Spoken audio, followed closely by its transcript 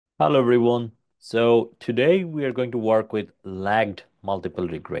Hello everyone. So today we are going to work with lagged multiple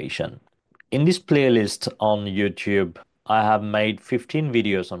regression. In this playlist on YouTube, I have made 15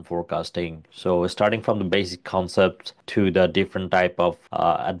 videos on forecasting. So starting from the basic concepts to the different type of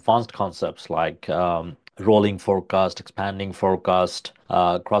advanced concepts like rolling forecast, expanding forecast,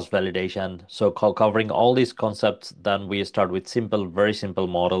 cross-validation. So covering all these concepts, then we start with very simple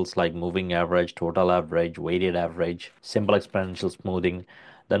models like moving average, total average, weighted average, simple exponential smoothing.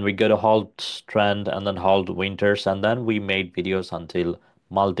 Then we go to halt trend and then halt winters, and then we made videos until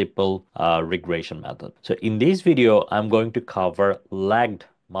multiple regression method. So in this video, I'm going to cover lagged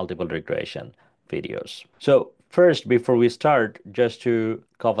multiple regression videos. So first, before we start, just to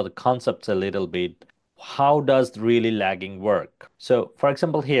cover the concepts a little bit, how does really lagging work? So for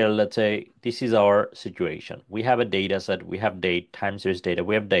example, here, let's say this is our situation. We have a data set, we have date, time series data,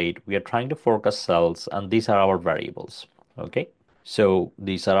 we have date, we are trying to forecast cells, and these are our variables. Okay. So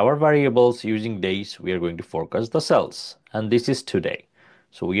these are our variables. Using days, we are going to forecast the cells. And this is today.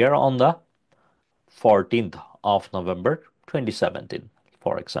 So we are on the 14th of November 2017,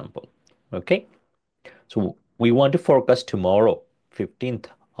 for example. Okay. So we want to forecast tomorrow, 15th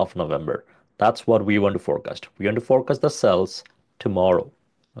of November. That's what we want to forecast. We want to forecast the cells tomorrow.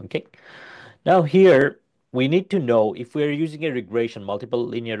 Okay. Now here, we need to know if we are using a regression, multiple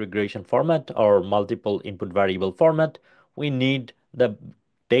linear regression format or multiple input variable format, we need the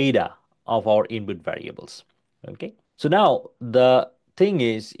data of our input variables. Okay. So now the thing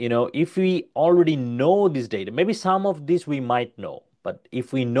is, if we already know this data, maybe some of this we might know, but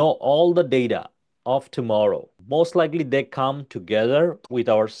if we know all the data of tomorrow, most likely they come together with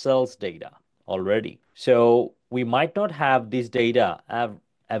our sales data already. So we might not have this data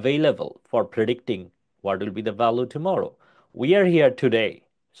available for predicting what will be the value tomorrow. We are here today,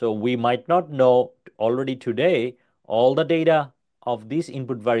 so we might not know already today all the data of these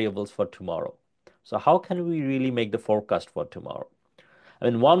input variables for tomorrow. So how can we really make the forecast for tomorrow? I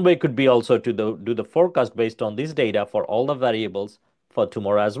mean, one way could be also to do the forecast based on this data for all the variables for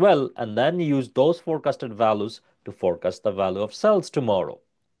tomorrow as well, and then use those forecasted values to forecast the value of cells tomorrow,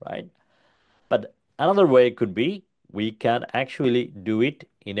 right? But another way could be we can actually do it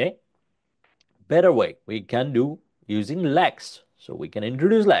in a better way. We can do using lags. So we can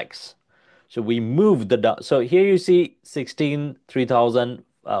introduce lags. So we move so here you see 16, 3000,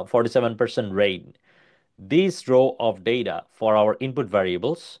 47% rate. This row of data for our input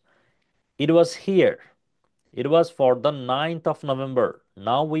variables, it was here. It was for the 9th of November.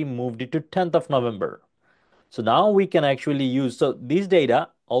 Now we moved it to 10th of November. So now we can actually use, so this data,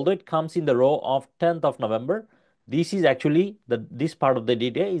 although it comes in the row of 10th of November, this is actually, this part of the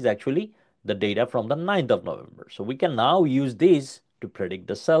data is actually the data from the 9th of November. So we can now use this to predict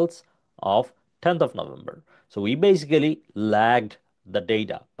the cells of 10th of November. So we basically lagged the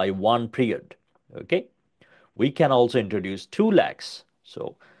data by one period, okay? We can also introduce two lags.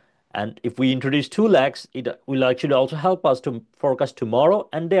 So, and if we introduce two lags, it will actually also help us to forecast tomorrow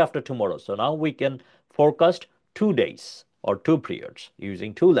and day after tomorrow. So now we can forecast 2 days or two periods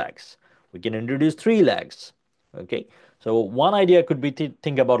using two lags. We can introduce three lags. Okay. So one idea could be to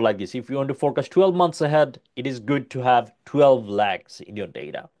think about like this. If you want to forecast 12 months ahead, it is good to have 12 lags in your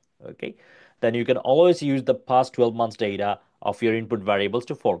data. Okay. Then you can always use the past 12 months data of your input variables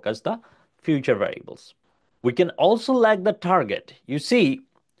to forecast the future variables. We can also lag the target. You see,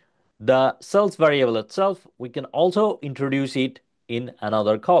 the sales variable itself, we can also introduce it in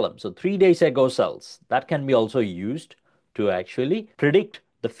another column. So 3 days ago sales, that can be also used to actually predict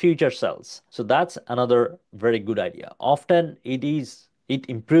the future sales. So that's another very good idea. Often it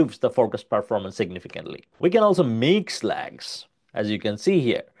improves the forecast performance significantly. We can also mix lags, as you can see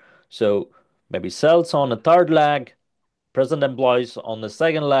here. So maybe sales on a third lag, present employees on the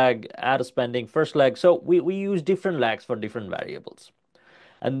second lag, ad spending first lag. So we use different lags for different variables.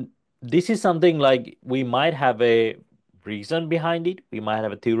 And this is something like we might have a reason behind it. We might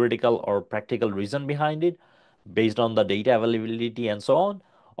have a theoretical or practical reason behind it based on the data availability and so on.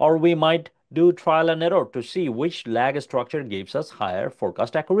 Or we might do trial and error to see which lag structure gives us higher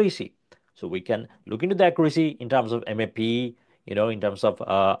forecast accuracy. So we can look into the accuracy in terms of MAPE, in terms of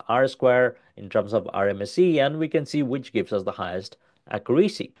R square, in terms of RMSE, and we can see which gives us the highest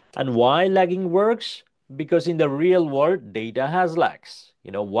accuracy. And why lagging works? Because in the real world, data has lags.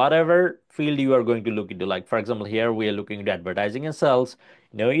 Whatever field you are going to look into, like for example, here we are looking into advertising and sales.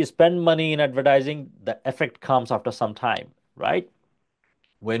 You spend money in advertising, the effect comes after some time, right?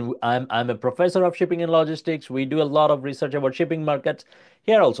 When I'm a professor of shipping and logistics, we do a lot of research about shipping markets.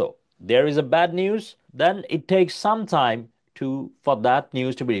 Here also, there is a bad news, then it takes some time for that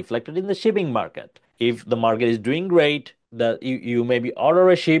news to be reflected in the shipping market. If the market is doing great, that you maybe order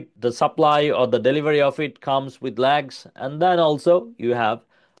a ship, the supply or the delivery of it comes with lags, and then also you have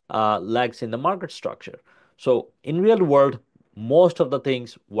lags in the market structure. So in real world, most of the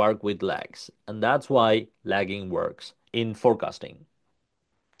things work with lags, and that's why lagging works in forecasting.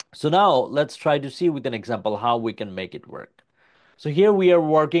 So now let's try to see with an example how we can make it work. So here we are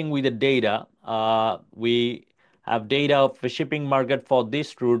working with the data. We have data of the shipping market for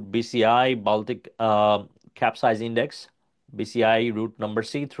this route, BCI, Baltic Capsize Index, BCI route number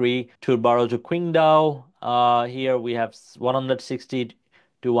C3, Turbaro to Qingdao. Here we have 160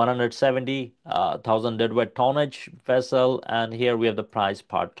 to 170 thousand deadweight tonnage vessel, and here we have the price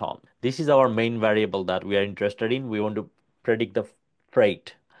per ton. This is our main variable that we are interested in. We want to predict the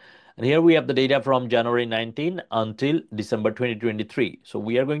freight. And here we have the data from January 19 until December 2023. So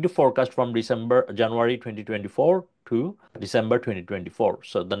we are going to forecast from January 2024 to December 2024.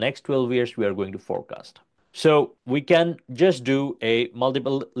 So the next 12 years we are going to forecast. So we can just do a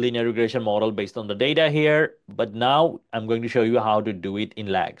multiple linear regression model based on the data here, but now I'm going to show you how to do it in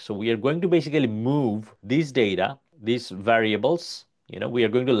lag. So we are going to basically move these data, these variables, we are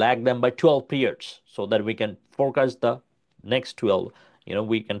going to lag them by 12 periods so that we can forecast the next 12.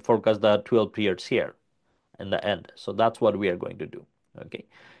 We can forecast the 12 periods here in the end. So that's what we are going to do. Okay.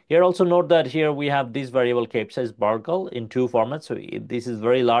 Here also note that here we have this variable cape size Barkle in two formats. So this is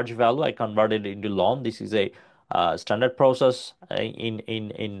very large value. I converted it into long. This is a standard process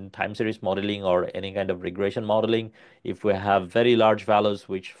in time series modeling or any kind of regression modeling. If we have very large values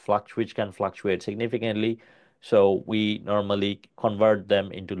which can fluctuate significantly, so we normally convert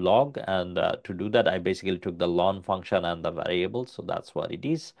them into log, and to do that I basically took the ln function and the variable. So that's what it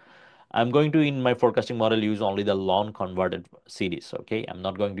is. I'm going to, in my forecasting model, use only the long converted series. Okay, I'm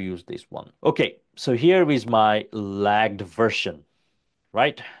not going to use this one. Okay, so here is my lagged version,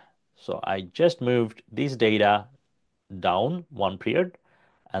 right? So I just moved this data down one period,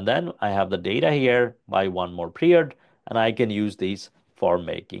 and then I have the data here by one more period, and I can use these for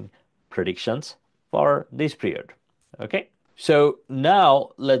making predictions for this period. Okay, so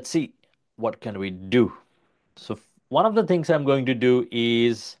now let's see what can we do. So one of the things I'm going to do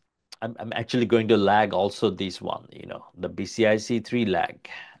is I'm actually going to lag also this one, the BCIC3 lag.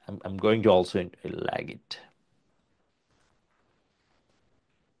 I'm going to also lag it.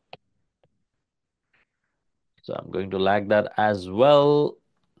 So I'm going to lag that as well.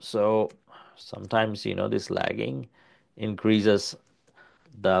 So sometimes, this lagging increases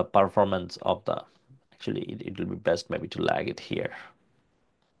the performance of actually it will be best maybe to lag it here.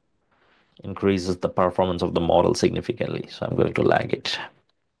 Increases the performance of the model significantly. So I'm going to lag it.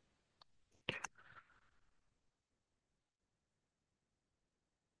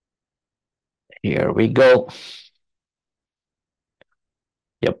 Here we go.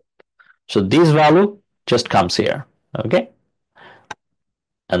 Yep. So this value just comes here. Okay.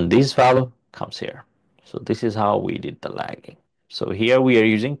 And this value comes here. So this is how we did the lagging. So here we are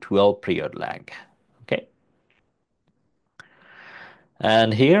using 12 period lag. Okay.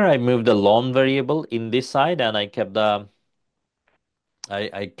 And here I moved the ln variable in this side, and I kept the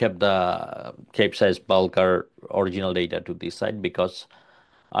cape size bulker original data to this side because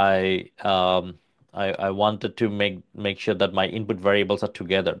I wanted to make sure that my input variables are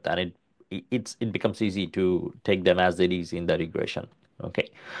together, and it becomes easy to take them as it is in the regression. Okay.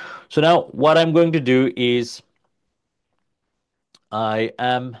 So now what I'm going to do is I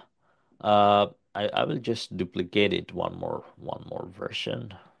am I will just duplicate it one more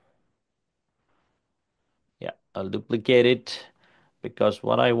version. Yeah, I'll duplicate it because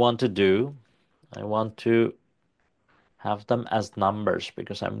what I want to do, I want to have them as numbers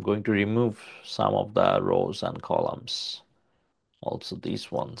because I'm going to remove some of the rows and columns. Also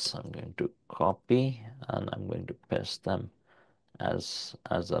these ones I'm going to copy and I'm going to paste them as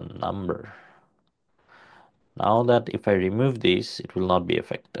a number. Now that if I remove this, it will not be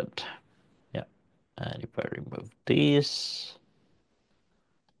affected. Yeah, and if I remove this,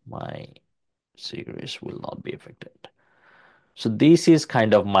 my series will not be affected. So this is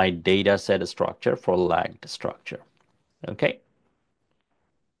kind of my data set structure for lagged structure. Okay.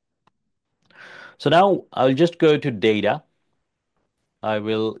 So now I'll just go to data. I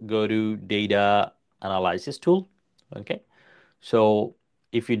will go to data analysis tool. Okay. So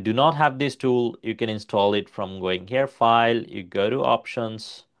if you do not have this tool, you can install it from going here, file, you go to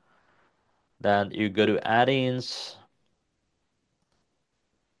options, then you go to add-ins,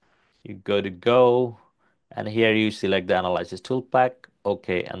 you go to go, and here you select the analysis tool pack.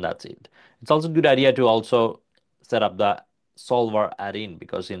 Okay, and that's it. It's also a good idea to also set up the solver add-in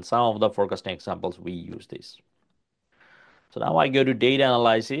because in some of the forecasting examples we use this. So now I go to data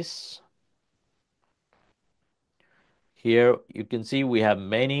analysis. Here you can see we have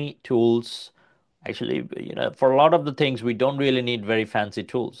many tools. Actually, for a lot of the things, we don't really need very fancy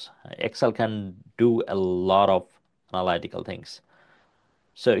tools. Excel can do a lot of analytical things.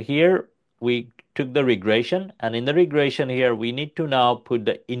 So here we took the regression, and in the regression here, we need to now put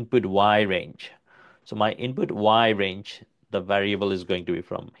the input Y range. So my input Y range, the variable is going to be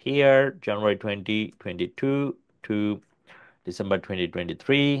from here, January 2022 to December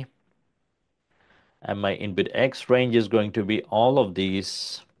 2023. And my input X range is going to be all of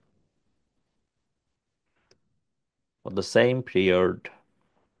these for the same period.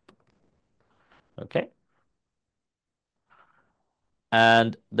 Okay.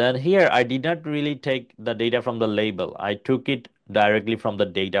 And then here, I did not really take the data from the label. I took it directly from the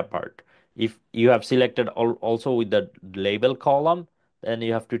data part. If you have selected also with the label column, then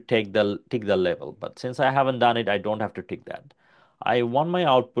you have to tick the label. But since I haven't done it, I don't have to tick that. I want my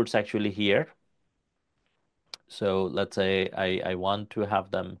outputs actually here. So let's say I want to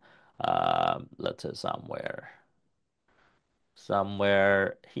have them, let's say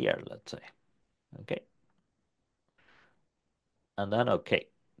somewhere here, let's say. Okay. And then okay.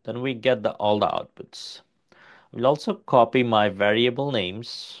 Then we get all the outputs. We'll also copy my variable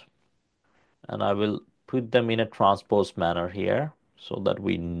names and I will put them in a transpose manner here so that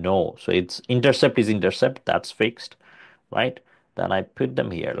we know. So it's intercept is intercept, that's fixed, right? Then I put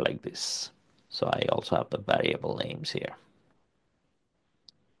them here like this. So I also have the variable names here.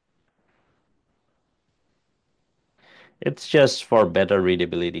 It's just for better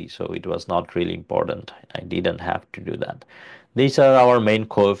readability, so it was not really important. I didn't have to do that. These are our main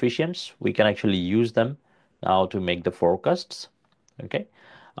coefficients. We can actually use them now to make the forecasts. Okay.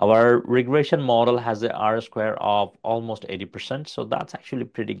 Our regression model has a R square of almost 80%, so that's actually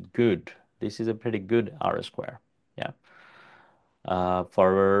pretty good. This is a pretty good R square. Yeah.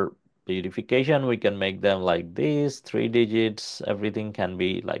 For beautification, we can make them like this, 3 digits. Everything can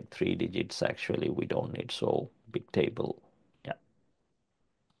be like 3 digits actually. We don't need so big table. Yeah.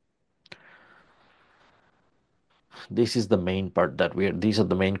 This is the main part that these are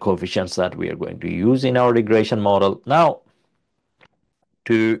the main coefficients that we are going to use in our regression model. Now,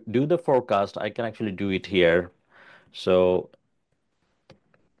 to do the forecast, I can actually do it here. So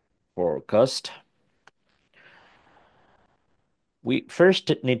forecast, we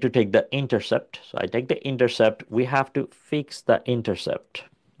first need to take the intercept. So I take the intercept. We have to fix the intercept.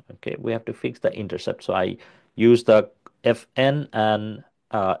 Okay, we have to fix the intercept. So I use the Fn and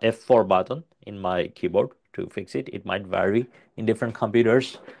F4 button in my keyboard to fix it. It might vary in different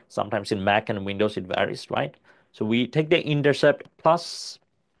computers. Sometimes in Mac and Windows it varies, right? So we take the intercept plus,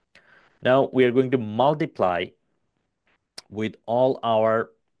 now we are going to multiply with all the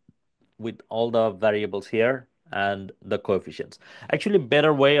variables here and the coefficients. Actually,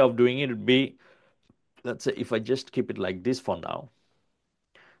 better way of doing it would be, let's say if I just keep it like this for now,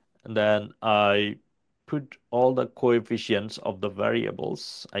 and then I put all the coefficients of the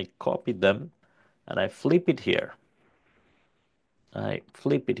variables, I copy them, and I flip it here. I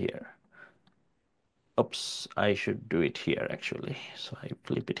flip it here. Oops, I should do it here actually. So I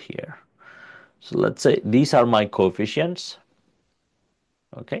flip it here. So let's say these are my coefficients.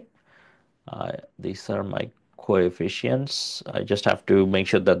 Okay. These are my coefficients. I just have to make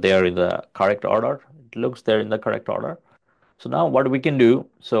sure that they are in the correct order. It looks they're in the correct order. So now what we can do,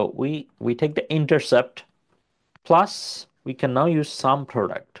 so we take the intercept plus we can now use sum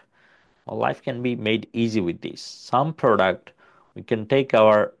product. Our life can be made easy with this. Sum product, we can take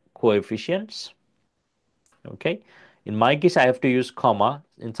our coefficients. Okay. In my case, I have to use comma.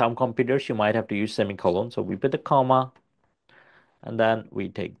 In some computers, you might have to use semicolon. So we put the comma and then we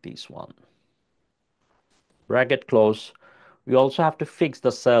take this one. Bracket close. We also have to fix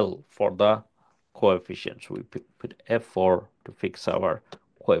the cell for the coefficients. We put F4 to fix our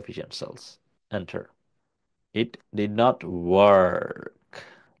coefficient cells. Enter. It did not work.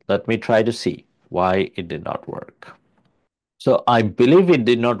 Let me try to see why it did not work. So I believe it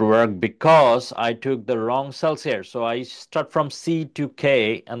did not work because I took the wrong cells here. So I start from C to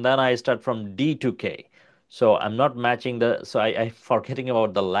K and then I start from D to K. So I'm not matching I forgetting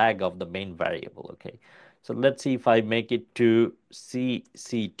about the lag of the main variable. Okay. So let's see if I make it to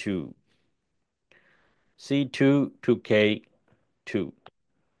C2. C2 to K2.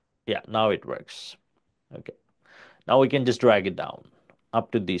 Yeah, now it works. Okay. Now we can just drag it down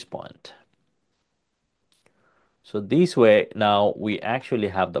up to this point. So this way now we actually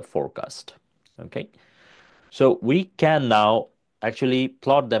have the forecast. Okay. So we can now actually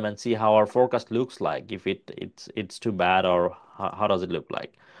plot them and see how our forecast looks like, if it's too bad or how does it look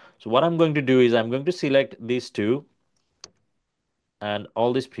like. So what I'm going to do is I'm going to select these two and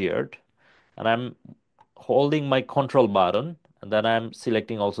all this period, and I'm holding my control button, and then I'm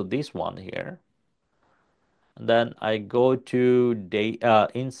selecting also this one here. And then I go to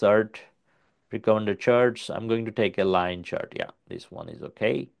insert recommended charts. I'm going to take a line chart. Yeah, this one is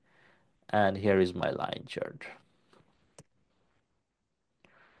okay. And here is my line chart.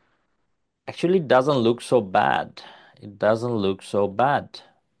 Actually, it doesn't look so bad. It doesn't look so bad.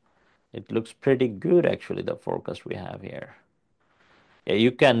 It looks pretty good, actually, the forecast we have here. Yeah,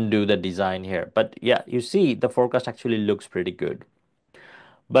 you can do the design here. But yeah, you see, the forecast actually looks pretty good.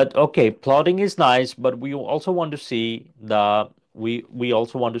 But okay, plotting is nice, but we also want to see we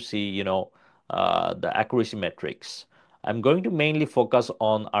also want to see, the accuracy metrics. I'm going to mainly focus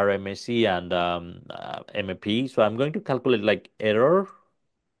on RMSE and MAPE. So I'm going to calculate like error,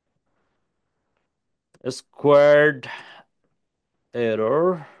 squared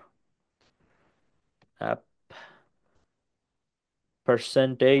error, uh,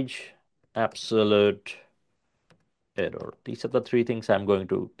 percentage, absolute error. These are the three things I'm going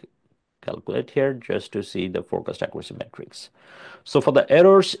to calculate here just to see the forecast accuracy metrics. So for the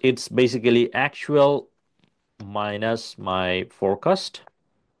errors, it's basically actual minus my forecast.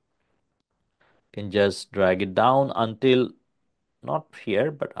 Can just drag it down until, not here,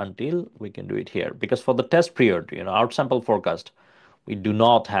 but until we can do it here. Because for the test period, outsample forecast, we do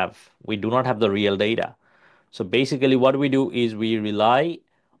not have the real data. So basically what we do is we rely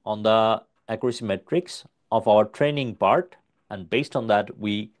on the accuracy metrics of our training part, and based on that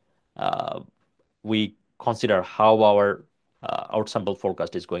uh, we consider how our outsample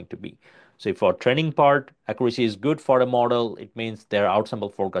forecast is going to be. So if our training part accuracy is good for a model, it means their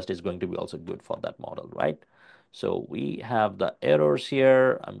outsample forecast is going to be also good for that model, right? So we have the errors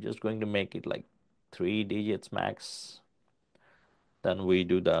here. I'm just going to make it like 3 digits max. Then we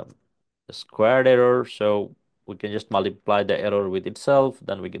do the squared error. So we can just multiply the error with itself.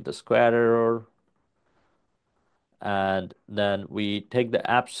 Then we get the square error. And then we take the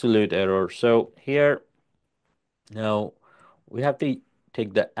absolute error. So here, now we have to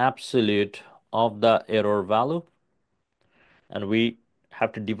take the absolute of the error value, and we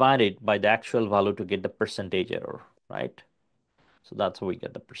have to divide it by the actual value to get the percentage error, right? So that's how we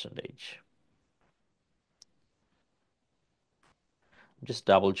get the percentage. Just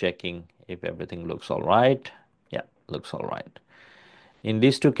double checking if everything looks all right. Yeah, looks all right. In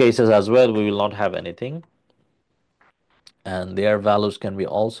these two cases as well, we will not have anything. And their values can be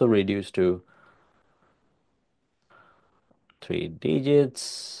also reduced to 3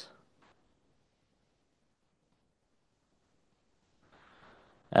 digits.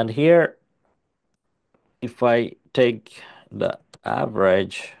 And here, if I take the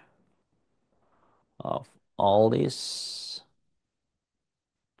average of all this,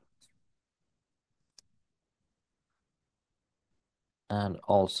 and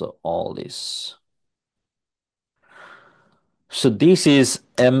also all this. So this is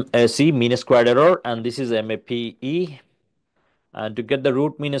MSE, mean squared error, and this is MAPE. And to get the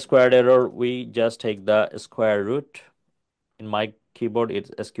root mean squared error, we just take the square root. In my keyboard, it's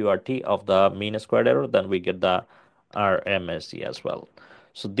SQRT of the mean squared error. Then we get the RMSE as well.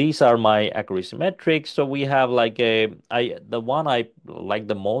 So these are my accuracy metrics. So we have like the one I like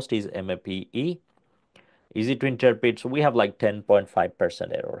the most is MAPE. Easy to interpret. So we have like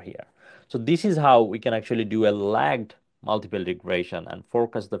 10.5% error here. So this is how we can actually do a lagged multiple regression and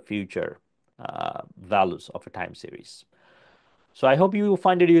forecast the future values of a time series. So I hope you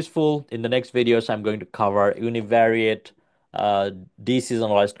find it useful. In the next videos, I'm going to cover univariate, uh,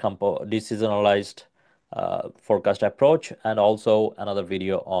 deseasonalized forecast approach, and also another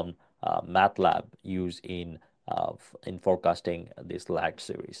video on MATLAB used in forecasting this lagged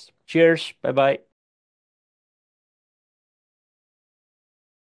series. Cheers. Bye bye.